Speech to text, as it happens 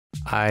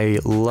I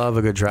love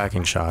a good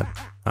tracking shot.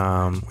 We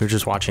were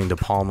just watching De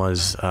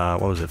Palma's,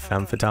 what was it,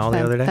 Femme Fatale the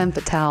other day? Femme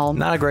Fatale.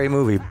 Not a great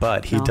movie,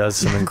 but he does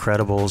some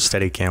incredible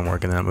Steadicam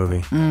work in that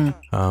movie.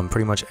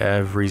 Pretty much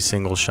every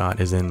single shot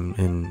is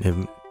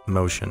in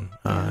motion.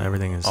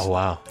 Everything is. Oh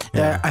wow.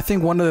 Yeah, I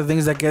think one of the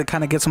things that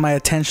kind of gets my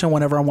attention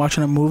whenever I'm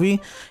watching a movie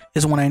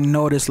is when I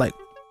notice like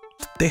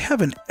they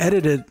haven't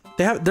edited.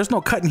 There's no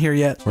cut in here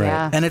yet, right?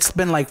 Yeah. And it's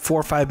been like 4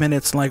 or 5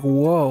 minutes. Like,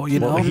 whoa, you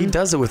know. He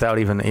does it without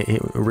even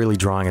really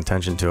drawing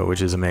attention to it,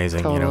 which is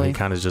amazing. Totally. You know, he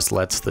kind of just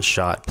lets the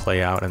shot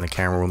play out, and the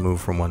camera will move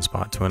from one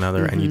spot to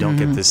another, and you don't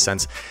get this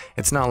sense.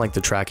 It's not like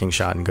the tracking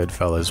shot in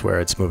Goodfellas where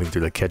it's moving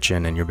through the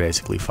kitchen and you're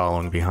basically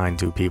following behind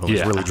two people.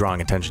 It's really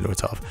drawing attention to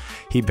itself.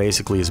 He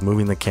basically is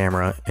moving the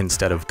camera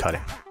instead of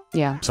cutting.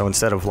 Yeah. So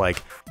instead of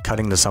like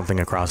cutting to something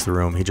across the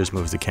room, he just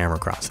moves the camera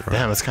across the room.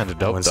 Damn, that's kind of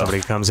dope. When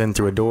somebody comes in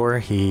through a door,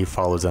 he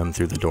follows them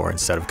through the door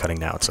instead of cutting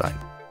the outside.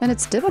 And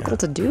it's difficult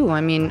to do.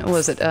 I mean,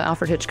 was it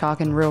Alfred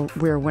Hitchcock in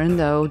Rear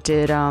Window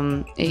did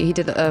he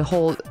did the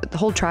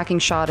whole tracking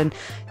shot and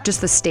just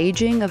the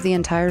staging of the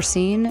entire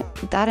scene.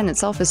 That in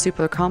itself is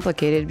super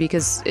complicated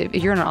because if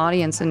you're in an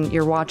audience and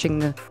you're watching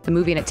the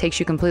movie and it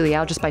takes you completely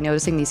out just by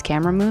noticing these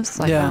camera moves. It's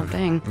like, oh,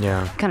 dang.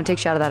 Yeah. Kind of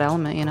takes you out of that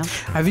element, you know?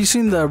 Have you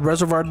seen the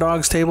Reservoir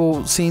Dogs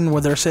table scene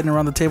where they're sitting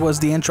around the table as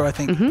the intro, I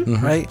think,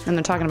 right? And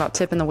they're talking about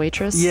Tip and the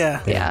waitress.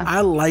 Yeah. Yeah.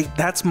 I like,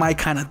 that's my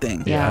kind of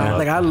thing. Yeah.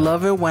 Like I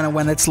love it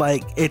when it's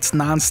like, it's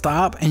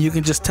nonstop and you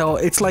can just tell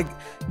it's like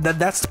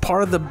that's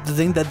part of the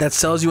thing that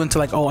sells you into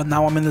like, oh,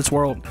 now I'm in this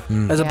world,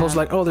 as opposed to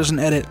like, oh, there's an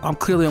edit, I'm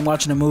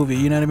watching a movie,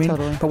 you know what I mean?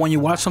 Totally. But when you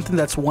watch something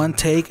that's one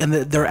take and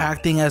they're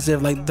acting as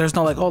if like there's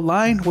no like, oh,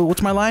 line,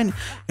 what's my line,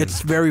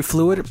 it's very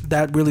fluid.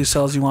 That really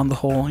sells you on the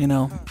whole, you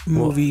know,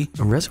 movie.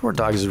 Reservoir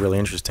Dogs is really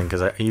interesting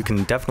because you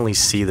can definitely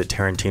see that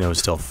Tarantino is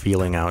still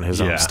feeling out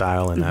his own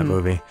style in that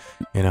movie,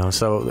 you know.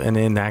 So, and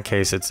in that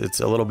case,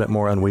 it's a little bit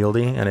more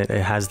unwieldy, and it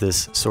has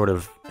this sort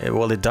of,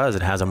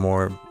 it has a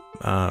more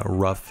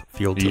rough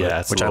feel to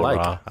it, which I like.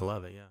 Raw. I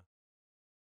love it. Yeah.